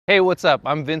Hey, what's up?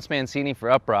 I'm Vince Mancini for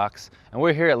UPROXX, and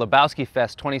we're here at Lebowski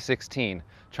Fest 2016,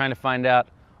 trying to find out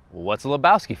what's a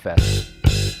Lebowski Fest.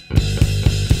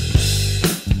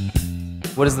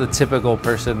 What is the typical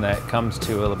person that comes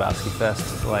to a Lebowski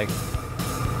Fest like?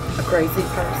 A crazy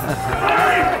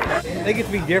person. They get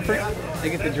to be different. They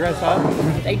get to dress up.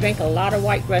 They drink a lot of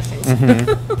white Russians. I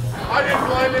didn't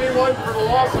blame anyone for the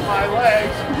loss of my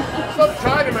legs. Some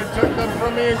Chinaman took them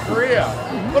from me in Korea.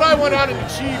 But I went out and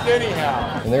achieved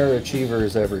anyhow. And there are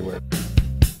achievers everywhere.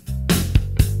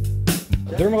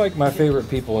 They're like my favorite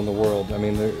people in the world. I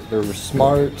mean, they're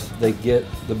smart, they get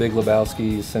the Big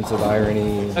Lebowski sense of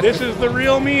irony. This is the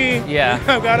real me. Yeah.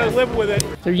 I've got to live with it.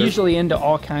 They're usually into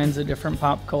all kinds of different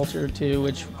pop culture too,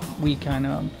 which we kind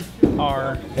of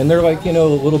are. And they're like, you know,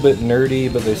 a little bit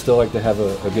nerdy, but they still like to have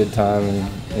a good time and,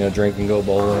 you know, drink and go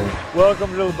bowling.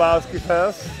 Welcome to Lebowski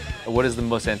Fest. What is the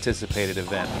most anticipated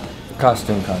event?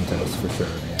 Costume contest for sure.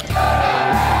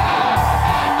 Yeah.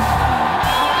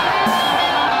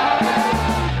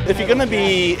 If you're gonna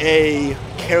be a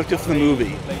character for the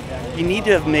movie, you need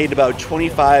to have made about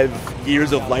 25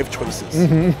 years of life choices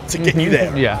to get you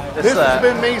there. Yeah. This has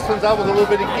been me since I was a little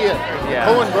bitty kid. Yeah.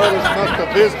 Coen Brothers must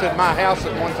have visited my house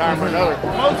at one time or another.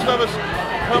 Most of us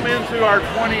come into our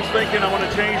 20s thinking I want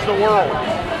to change the world.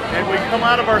 And we come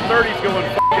out of our 30s going,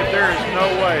 F it, there is no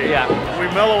way. Yeah. We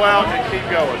mellow out and keep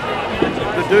going.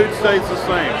 The dude stays the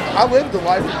same. I lived the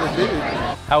life of the dude.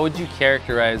 How would you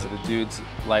characterize the dude's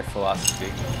life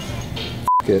philosophy?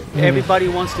 It. Everybody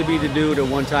wants to be the dude at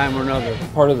one time or another.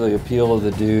 Part of the appeal of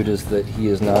the dude is that he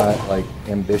is not like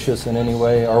ambitious in any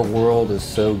way. Our world is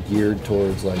so geared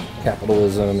towards like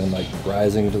capitalism and like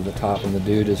rising to the top, and the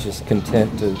dude is just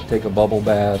content to take a bubble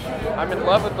bath. I'm in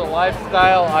love with the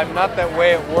lifestyle. I'm not that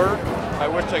way at work. I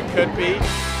wish I could be.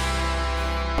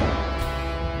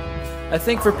 I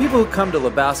think for people who come to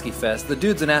Lebowski Fest, the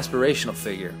dude's an aspirational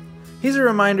figure. He's a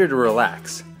reminder to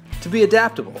relax, to be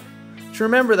adaptable, to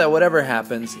remember that whatever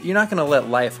happens, you're not going to let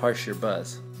life harsh your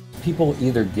buzz. People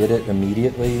either get it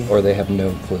immediately or they have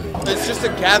no clue. It's just a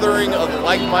gathering of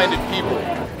like-minded people.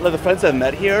 Like the friends I've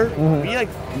met here, we like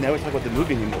never talk about the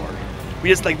movie anymore. We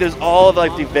just like there's all of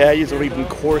like the values already been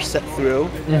core set through,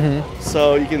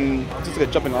 so you can just like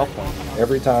a jumping off point.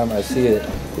 Every time I see it,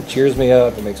 it cheers me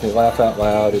up. It makes me laugh out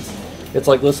loud. It's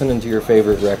like listening to your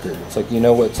favorite record. It's like you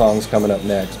know what song's coming up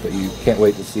next, but you can't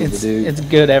wait to see the dude. It's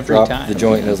good every drop time. the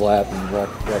joint in his lap and rock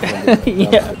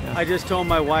Yeah. I just told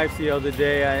my wife the other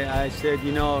day, I said,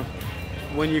 you know,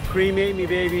 when you cremate me,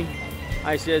 baby,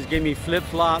 I says, give me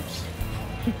flip-flops,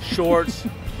 shorts,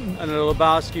 and a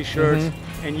Lebowski shirt,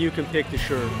 and you can pick the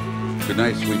shirt. Good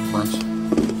night, sweet prince.